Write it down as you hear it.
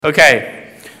Okay,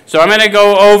 so I'm going to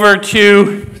go over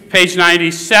to page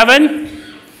 97,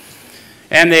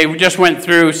 and they just went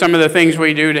through some of the things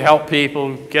we do to help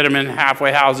people, get them in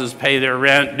halfway houses, pay their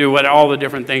rent, do all the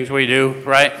different things we do,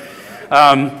 right?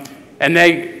 And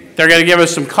they're going to give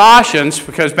us some cautions,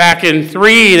 because back in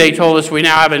 3, they told us we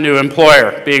now have a new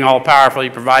employer. Being all-powerful,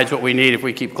 he provides what we need if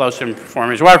we keep close to him and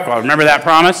perform his work well. Remember that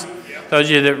promise? Yep. Those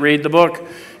of you that read the book?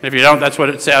 And if you don't, that's what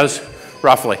it says,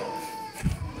 roughly.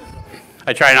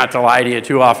 I try not to lie to you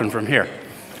too often from here.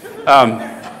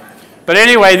 But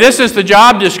anyway, this is the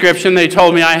job description they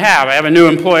told me I have. I have a new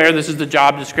employer. This is the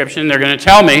job description they're going to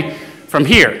tell me from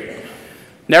here.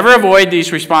 Never avoid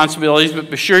these responsibilities,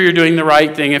 but be sure you're doing the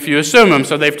right thing if you assume them.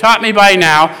 So they've taught me by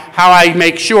now how I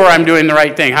make sure I'm doing the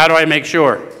right thing. How do I make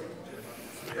sure?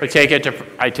 I take it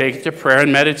to prayer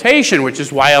and meditation, which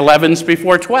is why 11's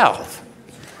before 12.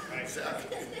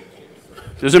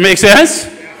 Does it make sense?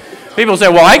 People say,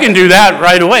 well, I can do that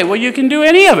right away. Well, you can do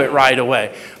any of it right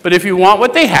away. But if you want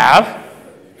what they have,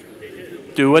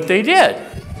 do what they did.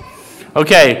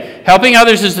 Okay, helping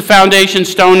others is the foundation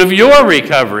stone of your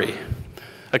recovery.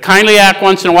 A kindly act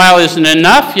once in a while isn't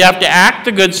enough. You have to act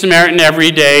the Good Samaritan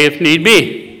every day if need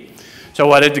be. So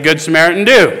what did the Good Samaritan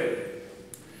do?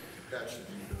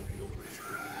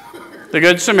 The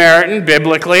Good Samaritan,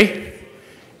 biblically,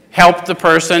 helped the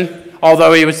person,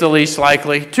 although he was the least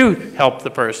likely to help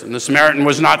the person. The Samaritan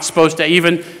was not supposed to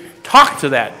even talk to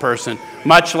that person,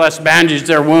 much less bandage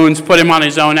their wounds, put him on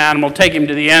his own animal, take him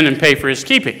to the inn, and pay for his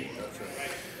keeping.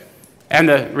 And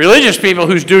the religious people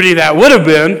whose duty that would have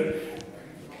been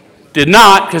did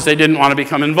not, because they didn't want to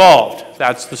become involved.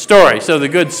 That's the story. So the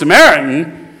Good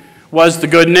Samaritan was the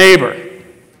good neighbor,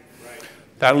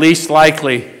 that least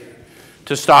likely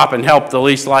to stop and help the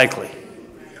least likely.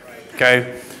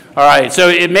 Okay? All right, so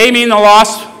it may mean the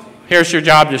loss, here's your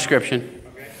job description.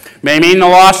 May mean the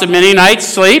loss of many nights'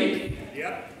 sleep,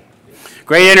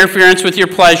 great interference with your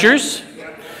pleasures,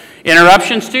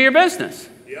 interruptions to your business.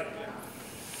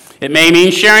 It may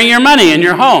mean sharing your money in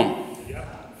your home,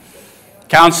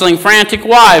 counseling frantic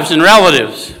wives and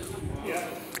relatives,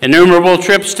 innumerable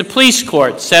trips to police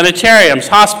courts, sanitariums,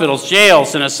 hospitals,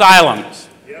 jails, and asylums.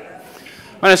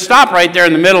 I'm going to stop right there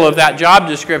in the middle of that job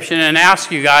description and ask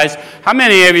you guys, how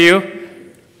many of you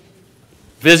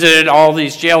visited all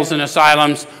these jails and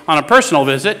asylums on a personal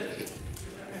visit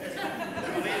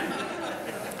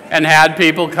and had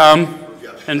people come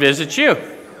and visit you?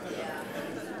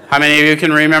 How many of you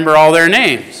can remember all their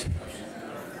names?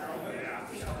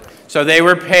 So they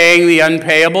were paying the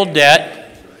unpayable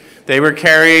debt. They were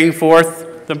carrying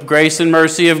forth the grace and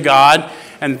mercy of God,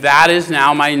 and that is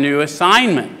now my new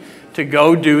assignment, to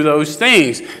go do those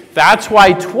things. That's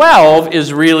why 12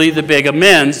 is really the big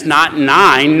amends, not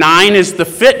 9. 9 is the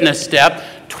fitness step.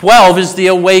 12 is the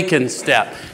awaken step.